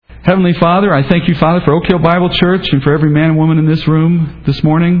Heavenly Father, I thank you, Father, for Oak Hill Bible Church and for every man and woman in this room this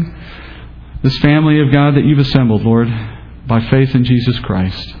morning, this family of God that you've assembled, Lord, by faith in Jesus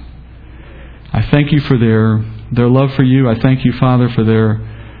Christ. I thank you for their love for you. I thank you, Father, for their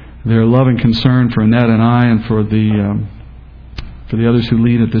love and concern for Annette and I and for the others who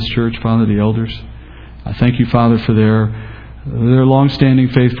lead at this church, Father, the elders. I thank you, Father, for their long-standing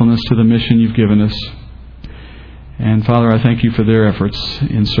faithfulness to the mission you've given us. And Father, I thank you for their efforts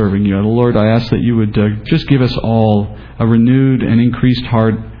in serving you. And Lord, I ask that you would just give us all a renewed and increased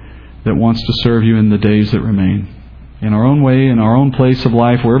heart that wants to serve you in the days that remain. In our own way, in our own place of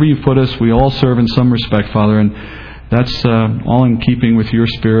life, wherever you put us, we all serve in some respect, Father. And that's all in keeping with your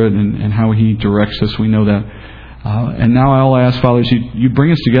Spirit and how He directs us. We know that. And now I'll ask, Father, as you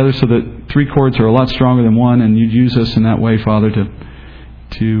bring us together so that three cords are a lot stronger than one, and you'd use us in that way, Father,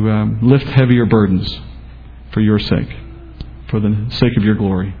 to lift heavier burdens for your sake, for the sake of your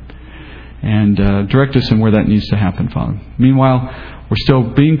glory. And direct us in where that needs to happen, Father. Meanwhile, we're still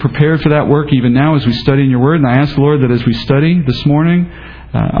being prepared for that work even now as we study in your Word. And I ask, Lord, that as we study this morning,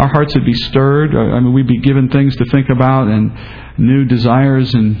 our hearts would be stirred. We'd be given things to think about and new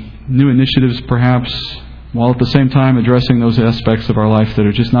desires and new initiatives perhaps, while at the same time addressing those aspects of our life that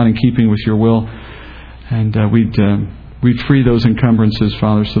are just not in keeping with your will. And we'd free those encumbrances,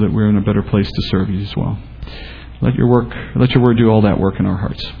 Father, so that we're in a better place to serve you as well. Let your word do all that work in our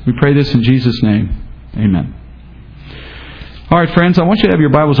hearts. We pray this in Jesus' name. Amen. All right, friends, I want you to have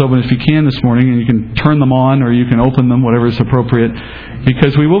your Bibles open if you can this morning, and you can turn them on or you can open them, whatever is appropriate,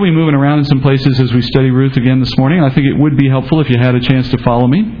 because we will be moving around in some places as we study Ruth again this morning. I think it would be helpful if you had a chance to follow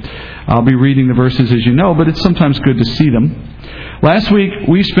me. I'll be reading the verses as you know, but it's sometimes good to see them. Last week,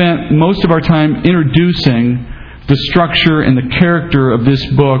 we spent most of our time introducing the structure and the character of this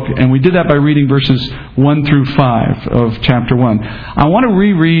book, and we did that by reading verses 1 through 5 of chapter 1. I want to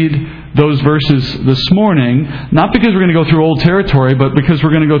reread those verses this morning, not because we're going to go through old territory, but because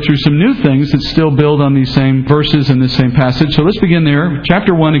we're going to go through some new things that still build on these same verses in this same passage. So let's begin there.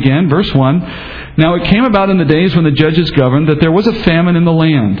 Chapter 1 again, verse 1. Now it came about in the days when the judges governed that there was a famine in the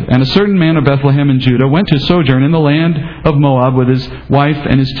land, and a certain man of Bethlehem in Judah went to sojourn in the land of Moab with his wife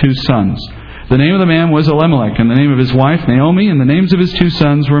and his 2 sons. The name of the man was Elimelech, and the name of his wife Naomi, and the names of his 2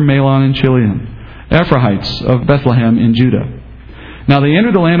 sons were Mahlon and Chilion, Ephrahites of Bethlehem in Judah. Now they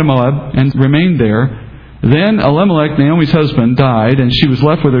entered the land of Moab and remained there. Then Elimelech, Naomi's husband, died, and she was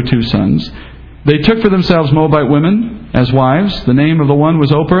left with her 2 sons. They took for themselves Moabite women as wives. The name of the one was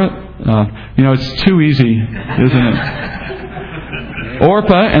Orpah. It's too easy, isn't it?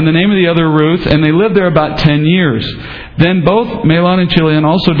 Orpah, and the name of the other Ruth, and they lived there about 10 years. Then both Mahlon and Chilion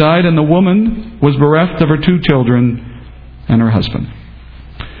also died, and the woman was bereft of her 2 children and her husband.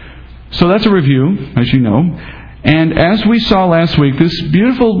 So that's a review, as you know. And as we saw last week, this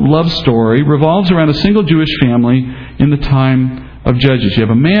beautiful love story revolves around a single Jewish family in the time of Judges. You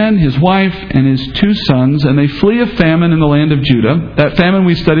have a man, his wife, and his 2 sons, and they flee a famine in the land of Judah. That famine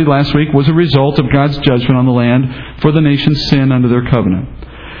we studied last week was a result of God's judgment on the land for the nation's sin under their covenant.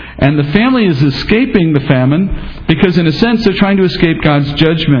 And the family is escaping the famine because, in a sense, they're trying to escape God's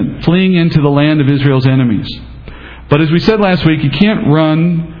judgment, fleeing into the land of Israel's enemies. But as we said last week, you can't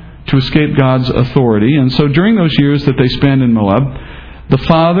run to escape God's authority. And so during those years that they spend in Moab, the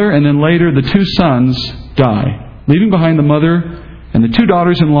father and then later the 2 sons die, leaving behind the mother and the 2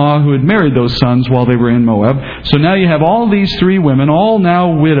 daughters-in-law who had married those sons while they were in Moab. So now you have all these 3 women, all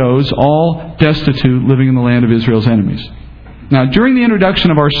now widows, all destitute, living in the land of Israel's enemies. Now, during the introduction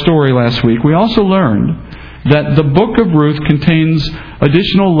of our story last week, we also learned that the book of Ruth contains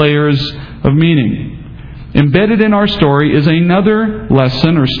additional layers of meaning. Embedded in our story is another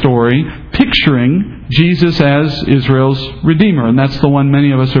lesson or story picturing Jesus as Israel's Redeemer. And that's the one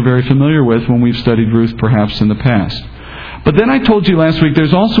many of us are very familiar with when we've studied Ruth perhaps in the past. But then I told you last week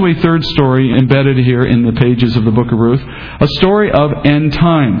there's also a third story embedded here in the pages of the book of Ruth. A story of end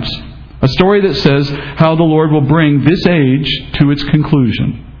times. A story that says how the Lord will bring this age to its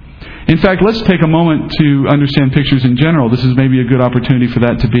conclusion. In fact, let's take a moment to understand pictures in general. This is maybe a good opportunity for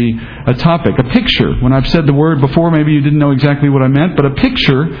that to be a topic. A picture, when I've said the word before, maybe you didn't know exactly what I meant, but a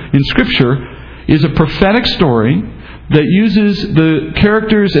picture in Scripture is a prophetic story that uses the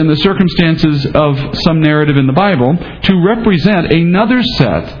characters and the circumstances of some narrative in the Bible to represent another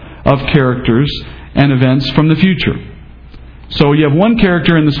set of characters and events from the future. So you have one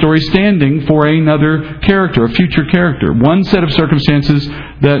character in the story standing for another character, a future character. One set of circumstances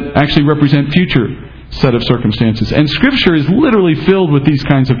that actually represent future set of circumstances. And Scripture is literally filled with these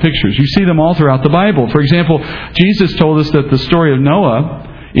kinds of pictures. You see them all throughout the Bible. For example, Jesus told us that the story of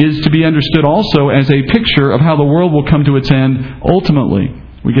Noah is to be understood also as a picture of how the world will come to its end ultimately.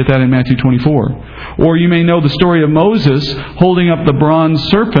 We get that in Matthew 24. Or you may know the story of Moses holding up the bronze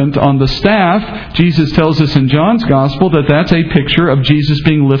serpent on the staff. Jesus tells us in John's Gospel that that's a picture of Jesus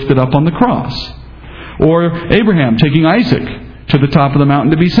being lifted up on the cross. Or Abraham taking Isaac to the top of the mountain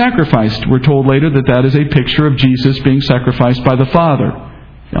to be sacrificed. We're told later that that is a picture of Jesus being sacrificed by the Father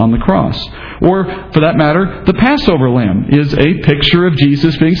on the cross. Or, for that matter, the Passover lamb is a picture of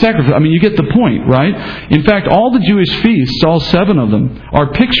Jesus being sacrificed. I mean, you get the point, right? In fact, all the Jewish feasts, all 7 of them,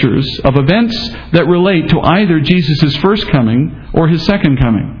 are pictures of events that relate to either Jesus' first coming or His second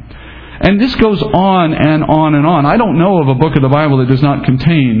coming. And this goes on and on and on. I don't know of a book of the Bible that does not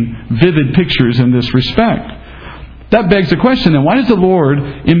contain vivid pictures in this respect. That begs the question then, why does the Lord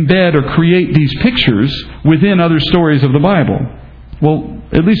embed or create these pictures within other stories of the Bible? Well,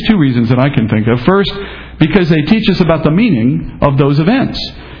 at least 2 reasons that I can think of. First, because they teach us about the meaning of those events.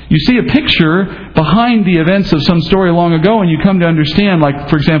 You see a picture behind the events of some story long ago, and you come to understand, like,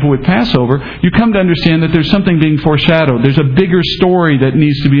 for example, with Passover, you come to understand that there's something being foreshadowed. There's a bigger story that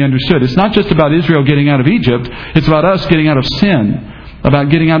needs to be understood. It's not just about Israel getting out of Egypt. It's about us getting out of sin, about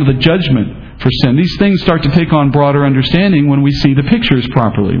getting out of the judgment for sin. These things start to take on broader understanding when we see the pictures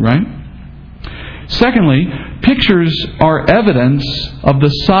properly, right? Secondly, pictures are evidence of the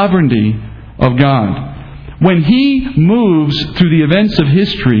sovereignty of God. When He moves through the events of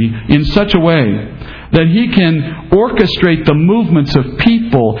history in such a way that He can orchestrate the movements of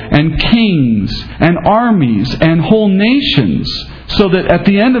people and kings and armies and whole nations, so that at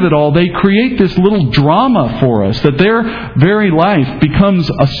the end of it all they create this little drama for us, that their very life becomes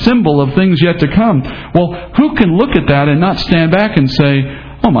a symbol of things yet to come. Well, who can look at that and not stand back and say,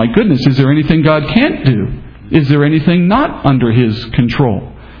 oh my goodness, is there anything God can't do? Is there anything not under His control?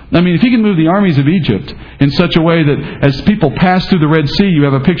 I mean, if He can move the armies of Egypt in such a way that as people pass through the Red Sea, you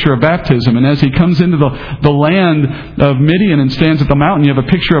have a picture of baptism. And as He comes into the land of Midian and stands at the mountain, you have a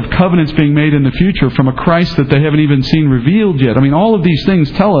picture of covenants being made in the future from a Christ that they haven't even seen revealed yet. I mean, all of these things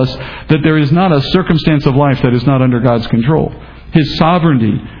tell us that there is not a circumstance of life that is not under God's control. His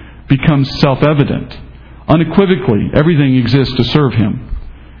sovereignty becomes self-evident. Unequivocally, everything exists to serve Him.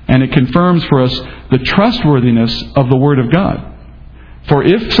 And it confirms for us the trustworthiness of the Word of God. For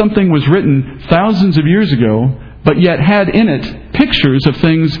if something was written thousands of years ago, but yet had in it pictures of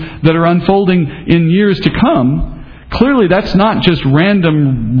things that are unfolding in years to come, clearly that's not just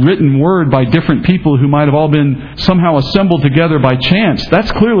random written word by different people who might have all been somehow assembled together by chance.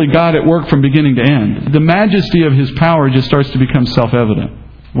 That's clearly God at work from beginning to end. The majesty of His power just starts to become self-evident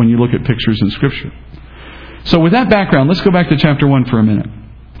when you look at pictures in Scripture. So with that background, let's go back to chapter 1 for a minute.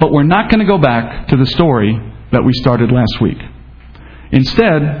 But we're not going to go back to the story that we started last week.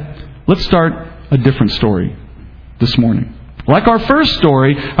 Instead, let's start a different story this morning. Like our first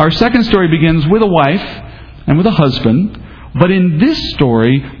story, our second story begins with a wife and with a husband. But in this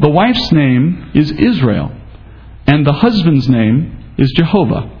story, the wife's name is Israel, and the husband's name is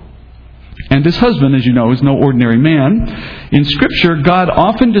Jehovah. And this husband, as you know, is no ordinary man. In Scripture, God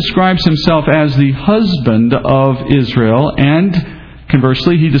often describes Himself as the husband of Israel, and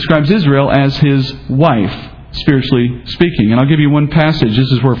conversely, He describes Israel as His wife, spiritually speaking. And I'll give you one passage.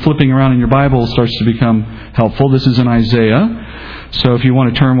 This is where flipping around in your Bible starts to become helpful. This is in Isaiah. So if you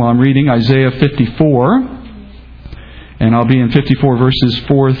want to turn while I'm reading, Isaiah 54. And I'll be in 54 verses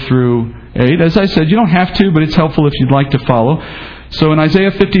 4 through 8. As I said, you don't have to, but it's helpful if you'd like to follow. So in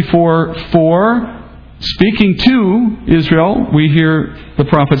Isaiah 54:4, speaking to Israel, we hear the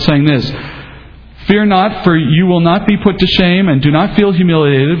prophet saying this: "Fear not, for you will not be put to shame, and do not feel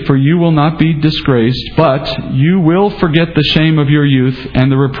humiliated, for you will not be disgraced, but you will forget the shame of your youth,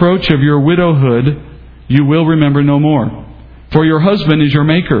 and the reproach of your widowhood you will remember no more. For your husband is your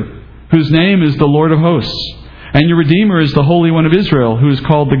Maker, whose name is the Lord of hosts, and your Redeemer is the Holy One of Israel, who is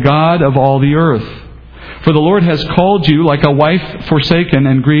called the God of all the earth. For the Lord has called you like a wife forsaken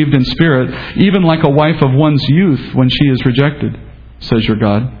and grieved in spirit, even like a wife of one's youth when she is rejected, says your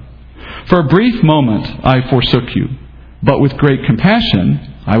God. For a brief moment I forsook you, but with great compassion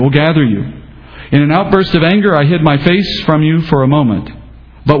I will gather you. In an outburst of anger I hid my face from you for a moment,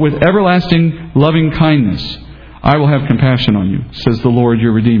 but with everlasting loving kindness I will have compassion on you, says the Lord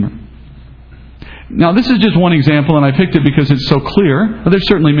your Redeemer." Now, this is just one example, and I picked it because it's so clear. There's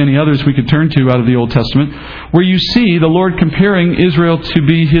certainly many others we could turn to out of the Old Testament, where you see the Lord comparing Israel to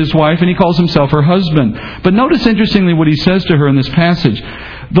be His wife, and He calls Himself her husband. But notice, interestingly, what He says to her in this passage.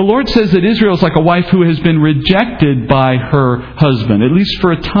 The Lord says that Israel is like a wife who has been rejected by her husband, at least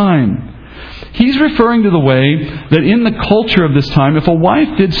for a time. He's referring to the way that in the culture of this time, if a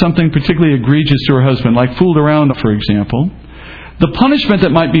wife did something particularly egregious to her husband, like fooled around, for example, the punishment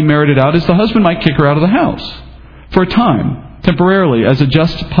that might be merited out is the husband might kick her out of the house for a time. temporarily as a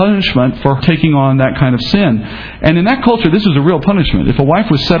just punishment for taking on that kind of sin. And in that culture, this was a real punishment. If a wife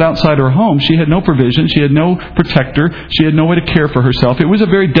was set outside her home, she had no provision, she had no protector, she had no way to care for herself. It was a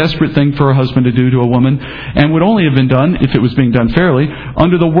very desperate thing for a husband to do to a woman, and would only have been done, if it was being done fairly,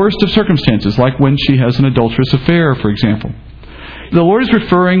 under the worst of circumstances, like when she has an adulterous affair, for example. The Lord is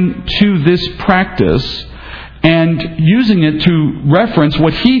referring to this practice and using it to reference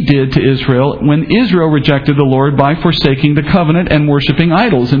what He did to Israel when Israel rejected the Lord by forsaking the covenant and worshiping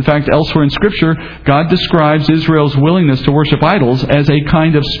idols. In fact, elsewhere in Scripture, God describes Israel's willingness to worship idols as a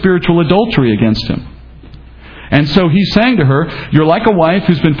kind of spiritual adultery against Him. And so He's saying to her, you're like a wife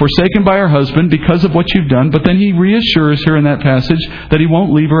who's been forsaken by her husband because of what you've done, but then He reassures her in that passage that He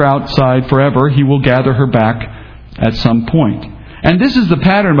won't leave her outside forever. He will gather her back at some point. And this is the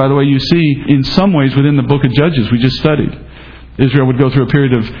pattern, by the way, you see in some ways within the book of Judges we just studied. Israel would go through a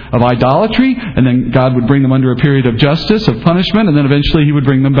period of idolatry, and then God would bring them under a period of justice, of punishment, and then eventually He would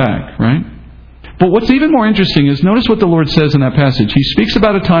bring them back, right? But what's even more interesting is notice what the Lord says in that passage. He speaks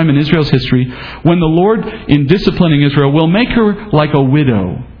about a time in Israel's history when the Lord, in disciplining Israel, will make her like a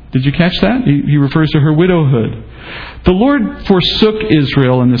widow. Did you catch that? He refers to her widowhood. The Lord forsook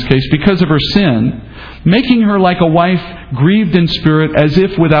Israel in this case because of her sin, making her like a wife grieved in spirit as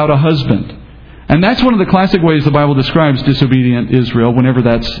if without a husband. And that's one of the classic ways the Bible describes disobedient Israel whenever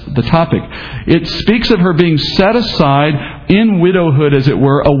that's the topic. It speaks of her being set aside in widowhood, as it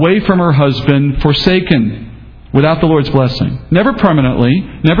were, away from her husband, forsaken, without the Lord's blessing. Never permanently,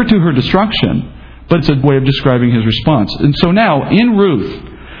 never to her destruction, but it's a way of describing His response. And so now, in Ruth,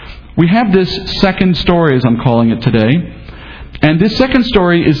 we have this second story, as I'm calling it today. And this second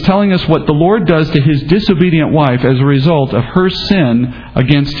story is telling us what the Lord does to His disobedient wife as a result of her sin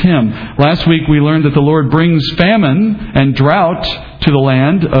against Him. Last week we learned that the Lord brings famine and drought to the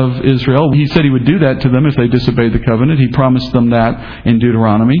land of Israel. He said He would do that to them if they disobeyed the covenant. He promised them that in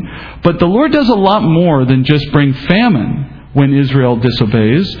Deuteronomy. But the Lord does a lot more than just bring famine when Israel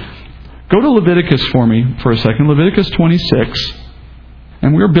disobeys. Go to Leviticus for me for a second. Leviticus 26.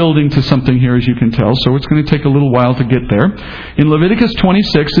 And we're building to something here, as you can tell, so it's going to take a little while to get there. In Leviticus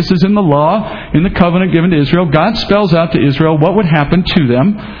 26, this is in the law, in the covenant given to Israel. God spells out to Israel what would happen to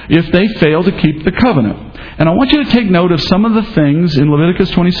them if they fail to keep the covenant. And I want you to take note of some of the things in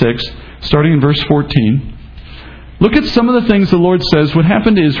Leviticus 26, starting in verse 14. Look at some of the things the Lord says would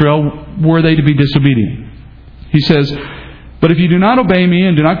happen to Israel were they to be disobedient. He says, "But if you do not obey me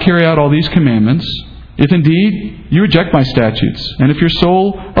and do not carry out all these commandments, if indeed you reject my statutes, and if your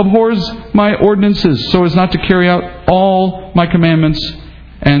soul abhors my ordinances so as not to carry out all my commandments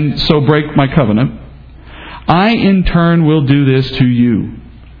and so break my covenant, I in turn will do this to you.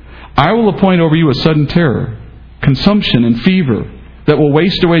 I will appoint over you a sudden terror, consumption and fever that will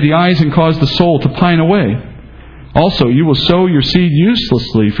waste away the eyes and cause the soul to pine away. Also, you will sow your seed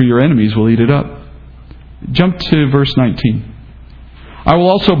uselessly, for your enemies will eat it up." Jump to verse 19. "I will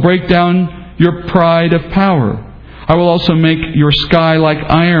also break down your pride of power. I will also make your sky like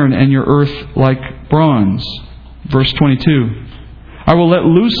iron and your earth like bronze." Verse 22. "I will let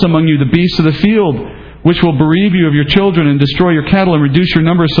loose among you the beasts of the field, which will bereave you of your children and destroy your cattle and reduce your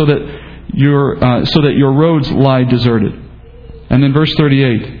numbers so that your roads lie deserted." And then verse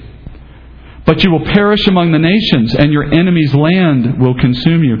 38. "But you will perish among the nations, and your enemy's land will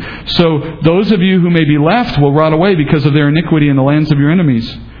consume you. So those of you who may be left will rot away because of their iniquity in the lands of your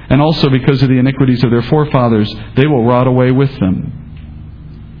enemies. And also because of the iniquities of their forefathers, they will rot away with them."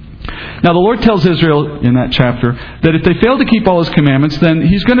 Now the Lord tells Israel in that chapter that if they fail to keep all His commandments, then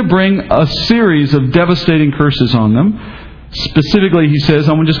He's going to bring a series of devastating curses on them. Specifically, He says,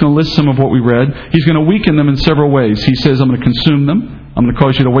 I'm just going to list some of what we read. He's going to weaken them in several ways. He says, I'm going to consume them. I'm going to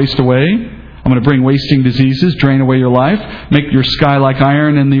cause you to waste away. I'm going to bring wasting diseases, drain away your life, make your sky like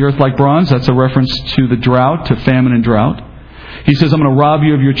iron and the earth like bronze. That's a reference to the drought, to famine and drought. He says, I'm going to rob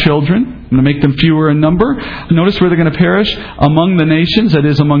you of your children. I'm going to make them fewer in number. Notice where they're going to perish. Among the nations, that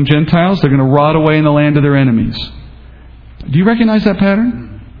is, among Gentiles. They're going to rot away in the land of their enemies. Do you recognize that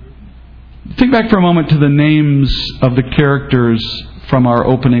pattern? Think back for a moment to the names of the characters from our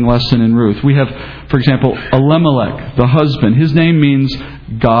opening lesson in Ruth. We have, for example, Elimelech, the husband. His name means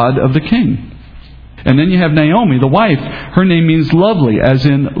God of the king. And then you have Naomi, the wife. Her name means lovely, as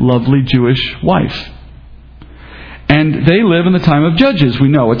in lovely Jewish wife. And they live in the time of Judges, we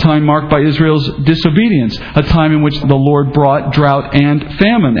know, a time marked by Israel's disobedience, a time in which the Lord brought drought and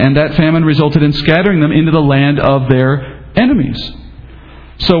famine, and that famine resulted in scattering them into the land of their enemies.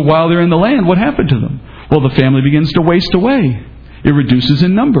 So while they're in the land, what happened to them? Well, the family begins to waste away. It reduces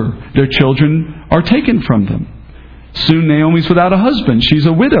in number. Their children are taken from them. Soon Naomi's without a husband. She's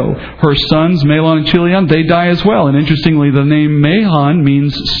a widow. Her sons, Mahlon and Chilion, they die as well. And interestingly, the name Mahlon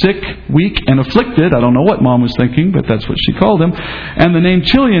means sick, weak, and afflicted. I don't know what Mom was thinking, but that's what she called him. And the name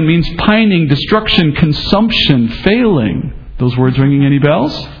Chilion means pining, destruction, consumption, failing. Those words ringing any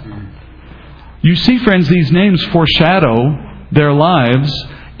bells? You see, friends, these names foreshadow their lives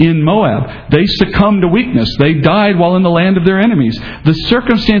in Moab. They succumbed to weakness. They died while in the land of their enemies. The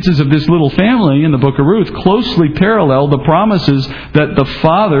circumstances of this little family in the book of Ruth closely parallel the promises that the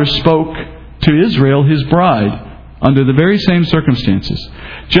Father spoke to Israel, his bride, under the very same circumstances.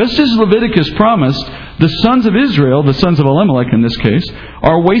 Just as Leviticus promised, the sons of Israel, the sons of Elimelech in this case,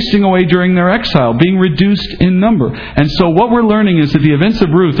 are wasting away during their exile, being reduced in number. And so what we're learning is that the events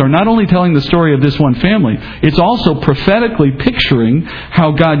of Ruth are not only telling the story of this one family, it's also prophetically picturing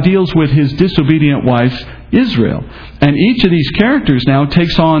how God deals with his disobedient wife, Israel. And each of these characters now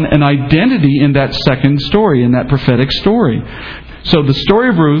takes on an identity in that second story, in that prophetic story. So the story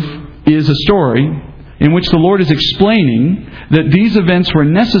of Ruth is a story in which the Lord is explaining that these events were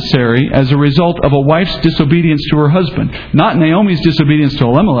necessary as a result of a wife's disobedience to her husband. Not Naomi's disobedience to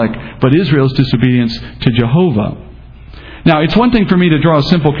Elimelech, but Israel's disobedience to Jehovah. Now, it's one thing for me to draw a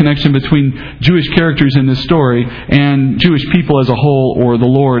simple connection between Jewish characters in this story and Jewish people as a whole, or the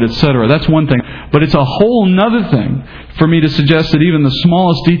Lord, etc. That's one thing. But it's a whole other thing for me to suggest that even the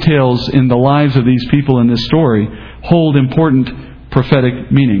smallest details in the lives of these people in this story hold important prophetic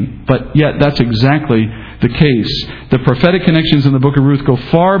meaning. But yet, that's exactly the case. The prophetic connections in the book of Ruth go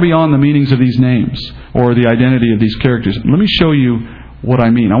far beyond the meanings of these names or the identity of these characters. Let me show you what I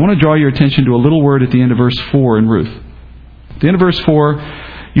mean. I want to draw your attention to a little word at the end of verse 4 in Ruth. At the end of verse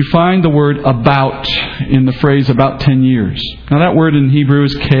 4, you find the word about in the phrase about 10 years. Now that word in Hebrew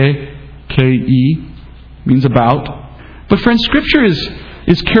is K-E, means about. But friends, Scripture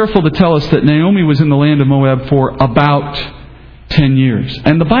is careful to tell us that Naomi was in the land of Moab for about 10 years.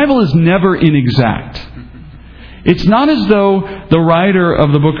 And the Bible is never inexact. It's not as though the writer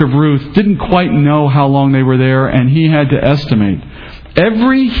of the book of Ruth didn't quite know how long they were there and he had to estimate.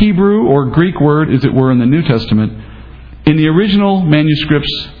 Every Hebrew or Greek word, as it were, in the New Testament, in the original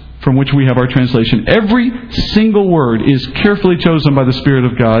manuscripts from which we have our translation, every single word is carefully chosen by the Spirit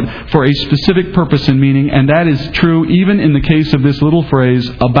of God for a specific purpose and meaning, and that is true even in the case of this little phrase,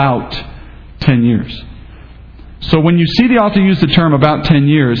 about 10 years. So when you see the author use the term about 10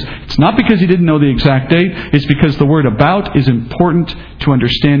 years, it's not because he didn't know the exact date, it's because the word about is important to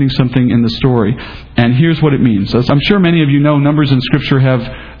understanding something in the story. And here's what it means. As I'm sure many of you know, numbers in Scripture have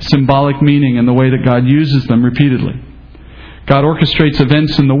symbolic meaning in the way that God uses them repeatedly. God orchestrates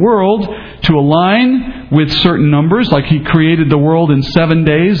events in the world to align with certain numbers, like He created the world in 7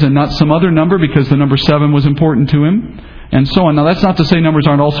 days and not some other number because the number 7 was important to Him, and so on. Now, that's not to say numbers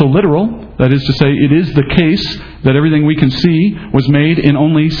aren't also literal. That is to say, it is the case that everything we can see was made in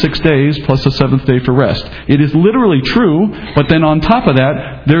only 6 days plus a 7th day for rest. It is literally true, but then on top of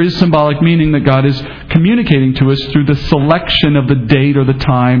that, there is symbolic meaning that God is communicating to us through the selection of the date or the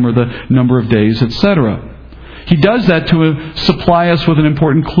time or the number of days, etc. He does that to supply us with an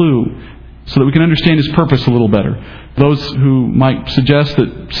important clue so that we can understand His purpose a little better. Those who might suggest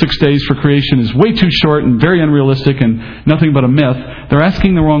that 6 days for creation is way too short and very unrealistic and nothing but a myth, they're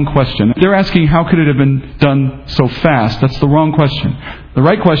asking the wrong question. They're asking, how could it have been done so fast? That's the wrong question. The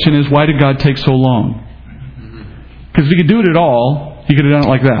right question is, why did God take so long? Because if He could do it at all, He could have done it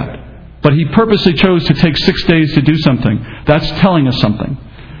like that. But He purposely chose to take 6 days to do something. That's telling us something.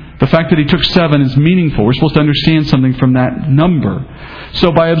 The fact that He took 7 is meaningful. We're supposed to understand something from that number.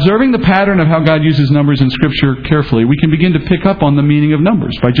 So by observing the pattern of how God uses numbers in Scripture carefully, we can begin to pick up on the meaning of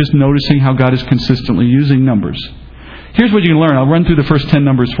numbers by just noticing how God is consistently using numbers. Here's what you can learn. I'll run through the first 10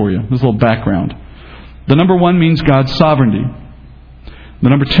 numbers for you. There's a little background. The number 1 means God's sovereignty. The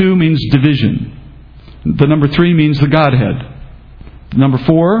number 2 means division. The number 3 means the Godhead. The number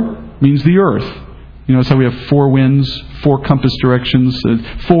 4 means the earth. You notice how we have 4 winds, 4 compass directions.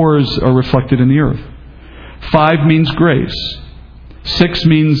 4s are reflected in the earth. 5 means grace. 6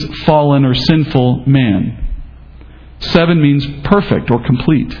 means fallen or sinful man. 7 means perfect or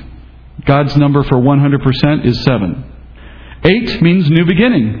complete. God's number for 100% is 7. 8 means new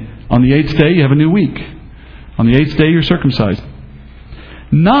beginning. On the 8th day, you have a new week. On the 8th day, you're circumcised.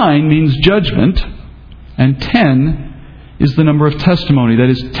 9 means judgment. And 10 is the number of testimony. That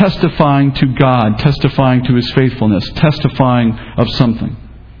is, testifying to God, testifying to His faithfulness, testifying of something.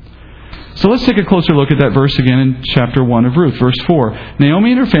 So let's take a closer look at that verse again in chapter 1 of Ruth, verse 4.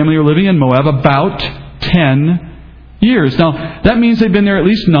 Naomi and her family are living in Moab about 10 years. Now, that means they've been there at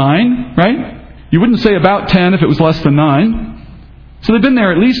least 9, right? You wouldn't say about 10 if it was less than 9. So they've been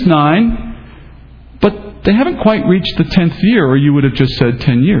there at least 9. But they haven't quite reached the 10th year, or you would have just said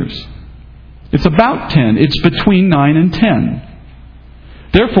 10 years. It's about 10. It's between 9 and 10.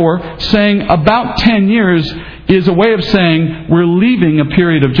 Therefore, saying about 10 years is a way of saying we're leaving a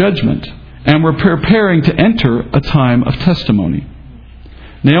period of judgment and we're preparing to enter a time of testimony.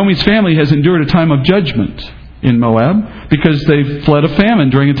 Naomi's family has endured a time of judgment in Moab because they fled a famine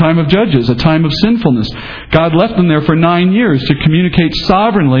during a time of judges, a time of sinfulness. God left them there for 9 years to communicate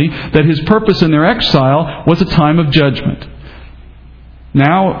sovereignly that His purpose in their exile was a time of judgment.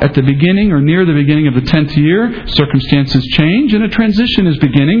 Now, at the beginning or near the beginning of the 10th year, circumstances change and a transition is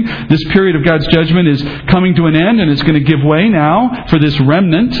beginning. This period of God's judgment is coming to an end, and it's going to give way now for this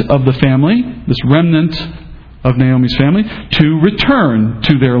remnant of the family, this remnant of Naomi's family, to return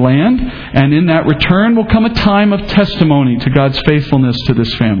to their land. And in that return will come a time of testimony to God's faithfulness to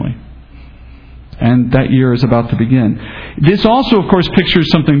this family. And that year is about to begin. This also, of course,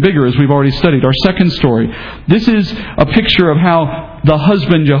 pictures something bigger, as we've already studied. Our second story. This is a picture of how the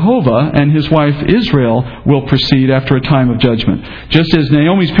husband Jehovah and his wife Israel will proceed after a time of judgment. Just as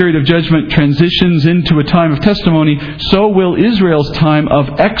Naomi's period of judgment transitions into a time of testimony, so will Israel's time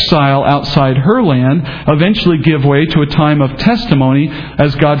of exile outside her land eventually give way to a time of testimony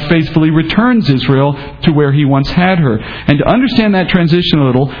as God faithfully returns Israel to where He once had her. And to understand that transition a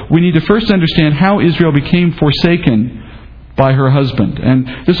little, we need to first understand how Israel became forsaken by her husband.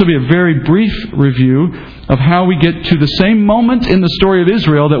 And this will be a very brief review of how we get to the same moment in the story of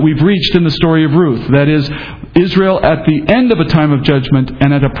Israel that we've reached in the story of Ruth. That is, Israel at the end of a time of judgment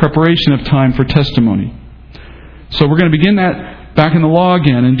and at a preparation of time for testimony. So we're going to begin that back in the law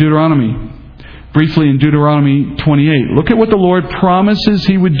again in Deuteronomy. Briefly in Deuteronomy 28. Look at what the Lord promises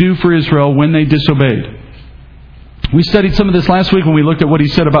He would do for Israel when they disobeyed. We studied some of this last week when we looked at what He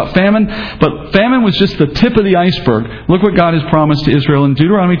said about famine, but famine was just the tip of the iceberg. Look what God has promised to Israel in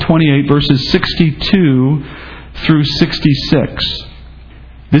Deuteronomy 28, verses 62 through 66.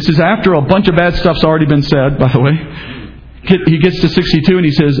 This is after a bunch of bad stuff's already been said, by the way. He gets to 62 and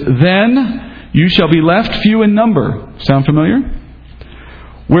he says, "Then you shall be left few in number." Sound familiar?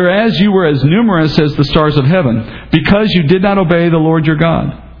 "Whereas you were as numerous as the stars of heaven, because you did not obey the Lord your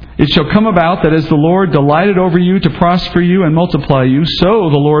God. It shall come about that as the Lord delighted over you to prosper you and multiply you, so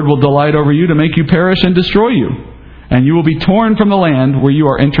the Lord will delight over you to make you perish and destroy you. And you will be torn from the land where you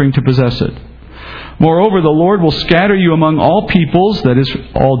are entering to possess it. Moreover, the Lord will scatter you among all peoples," that is,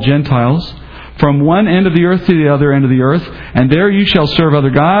 all Gentiles, "from one end of the earth to the other end of the earth, and there you shall serve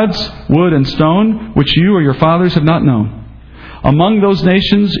other gods, wood and stone, which you or your fathers have not known. Among those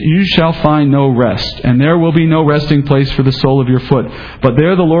nations you shall find no rest, and there will be no resting place for the sole of your foot. But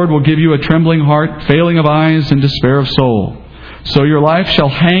there the Lord will give you a trembling heart, failing of eyes, and despair of soul. So your life shall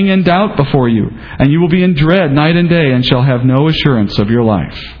hang in doubt before you, and you will be in dread night and day, and shall have no assurance of your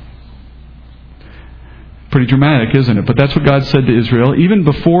life." Pretty dramatic, isn't it? But that's what God said to Israel, even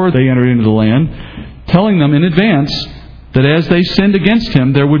before they entered into the land, telling them in advance that as they sinned against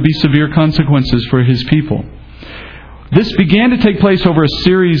Him, there would be severe consequences for His people. This began to take place over a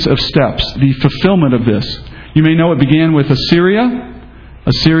series of steps, the fulfillment of this. You may know it began with Assyria.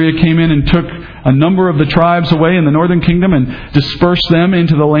 Assyria came in and took a number of the tribes away in the northern kingdom and dispersed them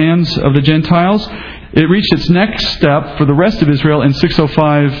into the lands of the Gentiles. It reached its next step for the rest of Israel in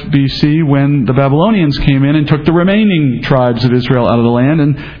 605 BC when the Babylonians came in and took the remaining tribes of Israel out of the land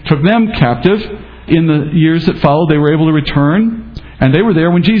and took them captive. In the years that followed, they were able to return, and they were there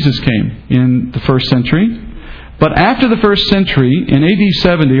when Jesus came in the first century. But after the first century, in AD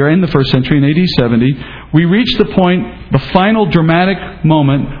 70, or in the first century, in AD 70, we reach the point, the final dramatic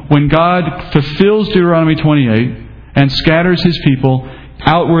moment, when God fulfills Deuteronomy 28 and scatters His people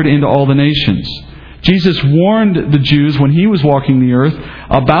outward into all the nations. Jesus warned the Jews when He was walking the earth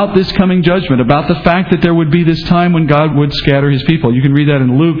about this coming judgment, about the fact that there would be this time when God would scatter His people. You can read that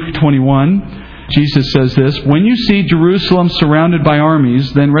in Luke 21. Jesus says this, "When you see Jerusalem surrounded by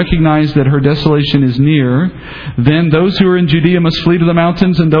armies, then recognize that her desolation is near. Then those who are in Judea must flee to the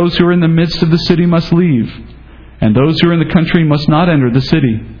mountains, and those who are in the midst of the city must leave. And those who are in the country must not enter the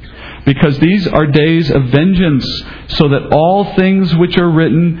city. Because these are days of vengeance, so that all things which are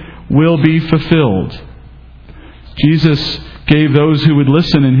written will be fulfilled." Jesus gave those who would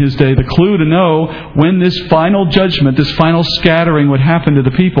listen in His day the clue to know when this final judgment, this final scattering would happen to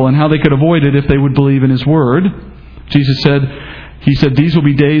the people and how they could avoid it if they would believe in His Word. Jesus said, He said, "These will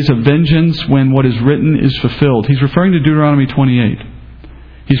be days of vengeance when what is written is fulfilled." He's referring to Deuteronomy 28.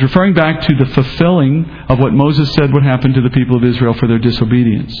 He's referring back to the fulfilling of what Moses said would happen to the people of Israel for their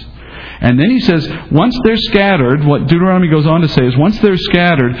disobedience. And then He says, once they're scattered, what Deuteronomy goes on to say is, once they're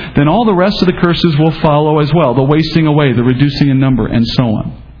scattered, then all the rest of the curses will follow as well. The wasting away, the reducing in number, and so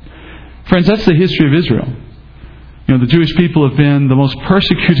on. Friends, that's the history of Israel. The Jewish people have been the most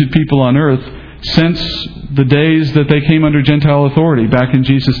persecuted people on earth since the days that they came under Gentile authority, back in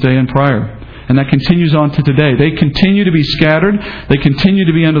Jesus' day and prior. And that continues on to today. They continue to be scattered. They continue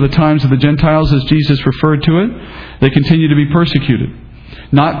to be under the times of the Gentiles, as Jesus referred to it. They continue to be persecuted.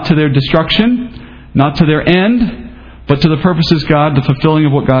 Not to their destruction, not to their end, but to the purposes God, the fulfilling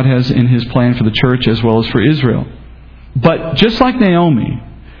of what God has in His plan for the church as well as for Israel. But just like Naomi,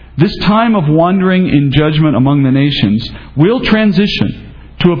 this time of wandering in judgment among the nations will transition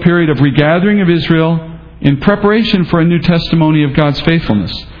to a period of regathering of Israel in preparation for a new testimony of God's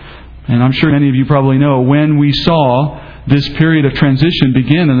faithfulness. And I'm sure many of you probably know when we saw this period of transition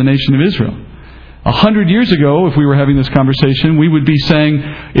begin in the nation of Israel. 100 years ago, if we were having this conversation, we would be saying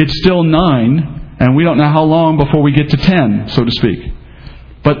it's still 9, and we don't know how long before we get to 10, so to speak.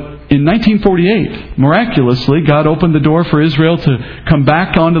 But in 1948, miraculously, God opened the door for Israel to come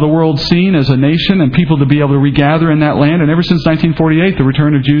back onto the world scene as a nation and people to be able to regather in that land. And ever since 1948, the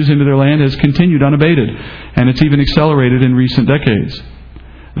return of Jews into their land has continued unabated. And it's even accelerated in recent decades.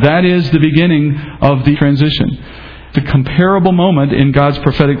 That is the beginning of the transition. The comparable moment in God's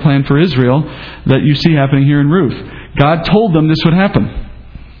prophetic plan for Israel that you see happening here in Ruth. God told them this would happen.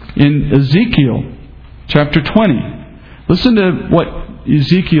 In Ezekiel chapter 20, listen to what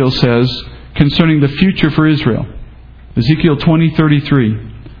Ezekiel says concerning the future for Israel. Ezekiel 20:33.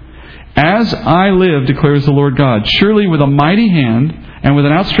 As I live, declares the Lord God, surely with a mighty hand and with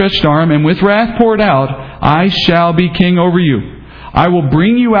an outstretched arm and with wrath poured out, I shall be king over you. I will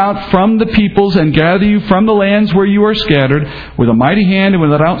bring you out from the peoples and gather you from the lands where you are scattered, with a mighty hand and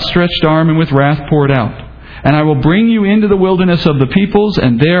with an outstretched arm and with wrath poured out. And I will bring you into the wilderness of the peoples,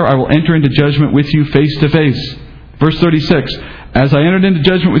 and there I will enter into judgment with you face to face. Verse 36, as I entered into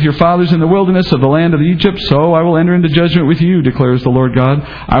judgment with your fathers in the wilderness of the land of Egypt, so I will enter into judgment with you, declares the Lord God.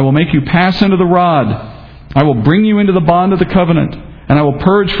 I will make you pass under the rod. I will bring you into the bond of the covenant, and I will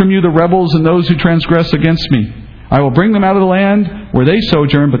purge from you the rebels and those who transgress against me. I will bring them out of the land where they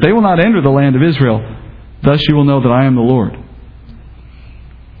sojourn, but they will not enter the land of Israel. Thus you will know that I am the Lord.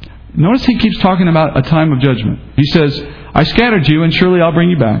 Notice he keeps talking about a time of judgment. He says, I scattered you, and surely I'll bring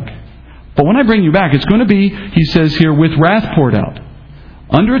you back. But when I bring you back, it's going to be, he says here, with wrath poured out.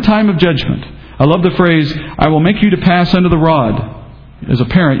 Under a time of judgment. I love the phrase, I will make you to pass under the rod. As a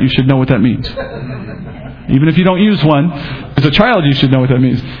parent, you should know what that means. Even if you don't use one, as a child, you should know what that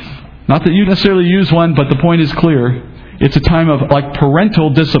means. Not that you necessarily use one, but the point is clear. It's a time of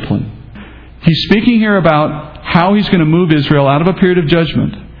parental discipline. He's speaking here about how he's going to move Israel out of a period of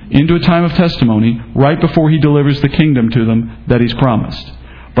judgment into a time of testimony right before he delivers the kingdom to them that he's promised.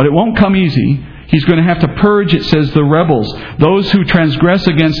 But it won't come easy. He's going to have to purge, it says, the rebels. Those who transgress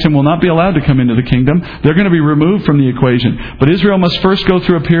against him will not be allowed to come into the kingdom. They're going to be removed from the equation. But Israel must first go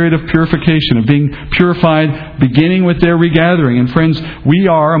through a period of purification, of being purified, beginning with their regathering. And friends, we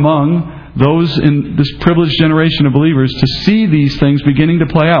are among those in this privileged generation of believers to see these things beginning to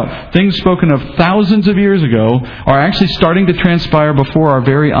play out. Things spoken of thousands of years ago are actually starting to transpire before our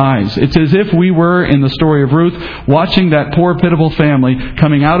very eyes. It's as if we were, in the story of Ruth, watching that poor, pitiful family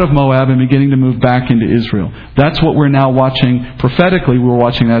coming out of Moab and beginning to move back into Israel. That's what we're now watching prophetically. We're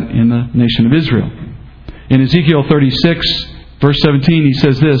watching that in the nation of Israel. In Ezekiel 36, verse 17, he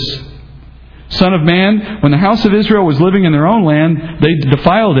says this, Son of man, when the house of Israel was living in their own land, they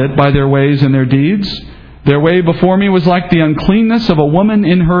defiled it by their ways and their deeds. Their way before me was like the uncleanness of a woman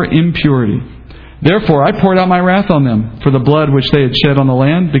in her impurity. Therefore I poured out my wrath on them for the blood which they had shed on the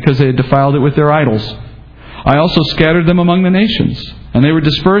land, because they had defiled it with their idols. I also scattered them among the nations, and they were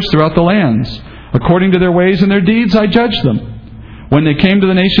dispersed throughout the lands. According to their ways and their deeds I judged them. When they came to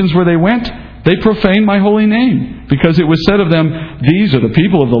the nations where they went, they profaned my holy name, because it was said of them, These are the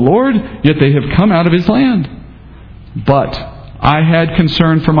people of the Lord, yet they have come out of his land. But I had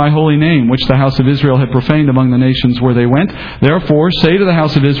concern for my holy name, which the house of Israel had profaned among the nations where they went. Therefore say to the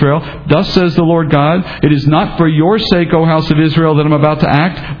house of Israel, Thus says the Lord God, It is not for your sake, O house of Israel, that I'm about to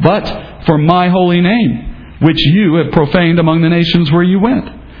act, but for my holy name, which you have profaned among the nations where you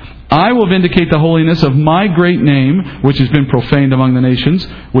went. I will vindicate the holiness of my great name, which has been profaned among the nations,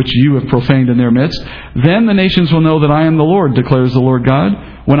 which you have profaned in their midst. Then the nations will know that I am the Lord, declares the Lord God,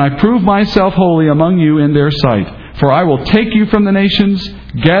 when I prove myself holy among you in their sight. For I will take you from the nations,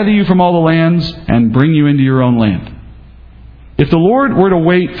 gather you from all the lands, and bring you into your own land. If the Lord were to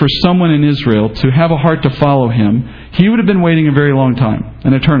wait for someone in Israel to have a heart to follow him, he would have been waiting a very long time,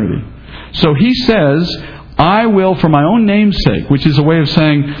 an eternity. So he says, I will, for my own name's sake, which is a way of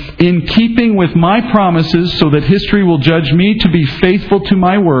saying, in keeping with my promises so that history will judge me to be faithful to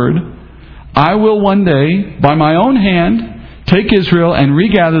my word, I will one day, by my own hand, take Israel and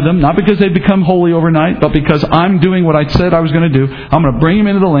regather them, not because they've become holy overnight, but because I'm doing what I said I was going to do. I'm going to bring them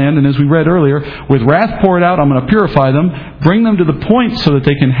into the land, and as we read earlier, with wrath poured out, I'm going to purify them, bring them to the point so that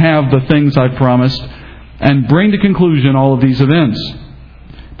they can have the things I promised, and bring to conclusion all of these events.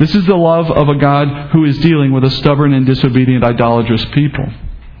 This is the love of a God who is dealing with a stubborn and disobedient, idolatrous people.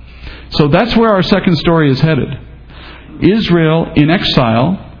 So that's where our second story is headed. Israel in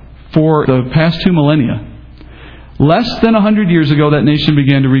exile for the past 2 millennia. Less than 100 years ago, that nation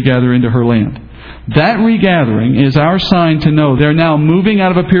began to regather into her land. That regathering is our sign to know they're now moving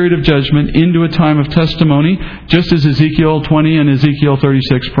out of a period of judgment into a time of testimony, just as Ezekiel 20 and Ezekiel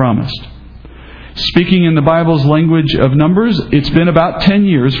 36 promised. Speaking in the Bible's language of numbers, it's been about 10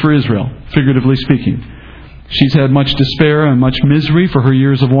 years for Israel, figuratively speaking. She's had much despair and much misery for her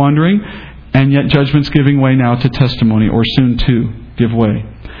years of wandering, and yet judgment's giving way now to testimony, or soon to give way.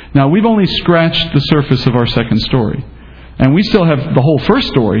 Now, we've only scratched the surface of our second story, and we still have the whole first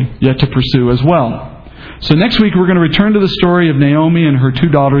story yet to pursue as well. So next week we're going to return to the story of Naomi and her 2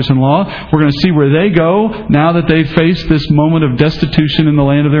 daughters-in-law. We're going to see where they go now that they've faced this moment of destitution in the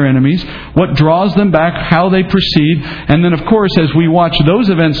land of their enemies, what draws them back, how they proceed, and then of course as we watch those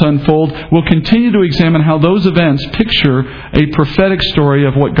events unfold, we'll continue to examine how those events picture a prophetic story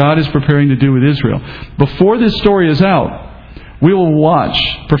of what God is preparing to do with Israel. Before this story is out, we will watch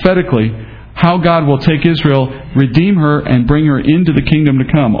prophetically how God will take Israel, redeem her, and bring her into the kingdom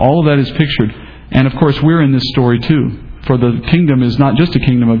to come. All of that is pictured. And of course, we're in this story too. For the kingdom is not just a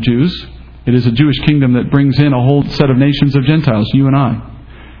kingdom of Jews. It is a Jewish kingdom that brings in a whole set of nations of Gentiles, you and I.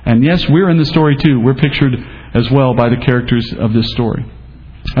 And yes, we're in the story too. We're pictured as well by the characters of this story.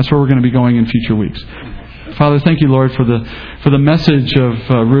 That's where we're going to be going in future weeks. Father, thank you, Lord, for the message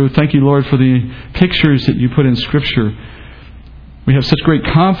of Ruth. Thank you, Lord, for the pictures that you put in Scripture. We have such great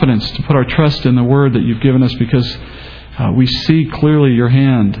confidence to put our trust in the Word that you've given us because we see clearly your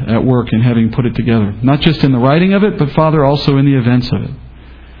hand at work in having put it together. Not just in the writing of it, but, Father, also in the events of it.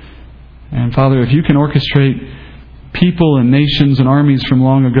 And, Father, if you can orchestrate people and nations and armies from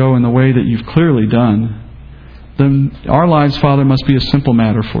long ago in the way that you've clearly done, then our lives, Father, must be a simple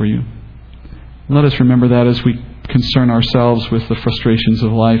matter for you. Let us remember that as we concern ourselves with the frustrations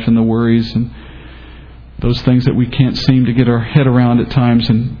of life and the worries and those things that we can't seem to get our head around at times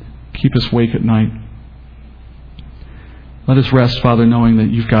and keep us awake at night. Let us rest, Father, knowing that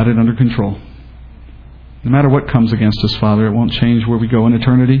you've got it under control. No matter what comes against us, Father, it won't change where we go in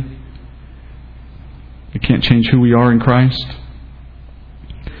eternity. It can't change who we are in Christ.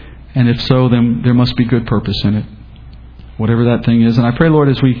 And if so, then there must be good purpose in it, whatever that thing is. And I pray, Lord,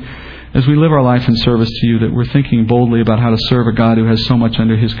 as we live our life in service to you, that we're thinking boldly about how to serve a God who has so much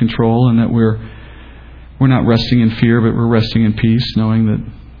under his control, and that we're not resting in fear, but we're resting in peace, knowing that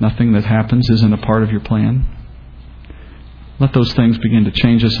nothing that happens isn't a part of your plan. Let those things begin to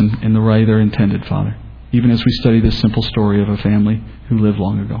change us in the way they're intended, Father, even as we study this simple story of a family who lived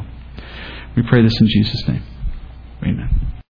long ago. We pray this in Jesus' name. Amen.